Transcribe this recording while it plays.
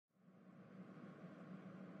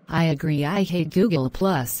I agree, I hate Google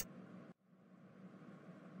Plus.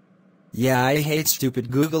 Yeah, I hate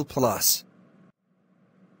stupid Google Plus.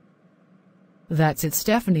 That's it,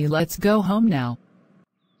 Stephanie, let's go home now.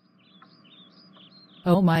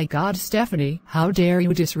 Oh my god, Stephanie, how dare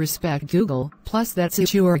you disrespect Google Plus? That's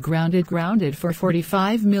it, you are grounded for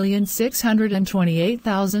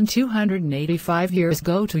 45,628,285 years.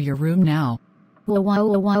 Go to your room now.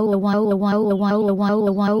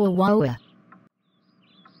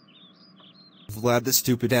 Vlad the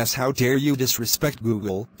stupid ass, how dare you disrespect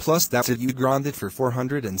Google Plus? That's it, you grounded for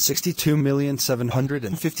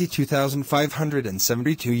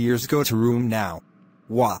 462,752,572 years. Go to room now.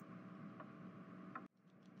 Wah.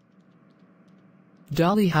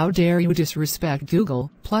 Dolly, how dare you disrespect Google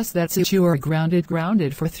Plus? That's it, you are grounded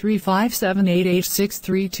for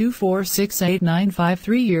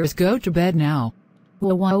 3578863246895 years. Go to bed now.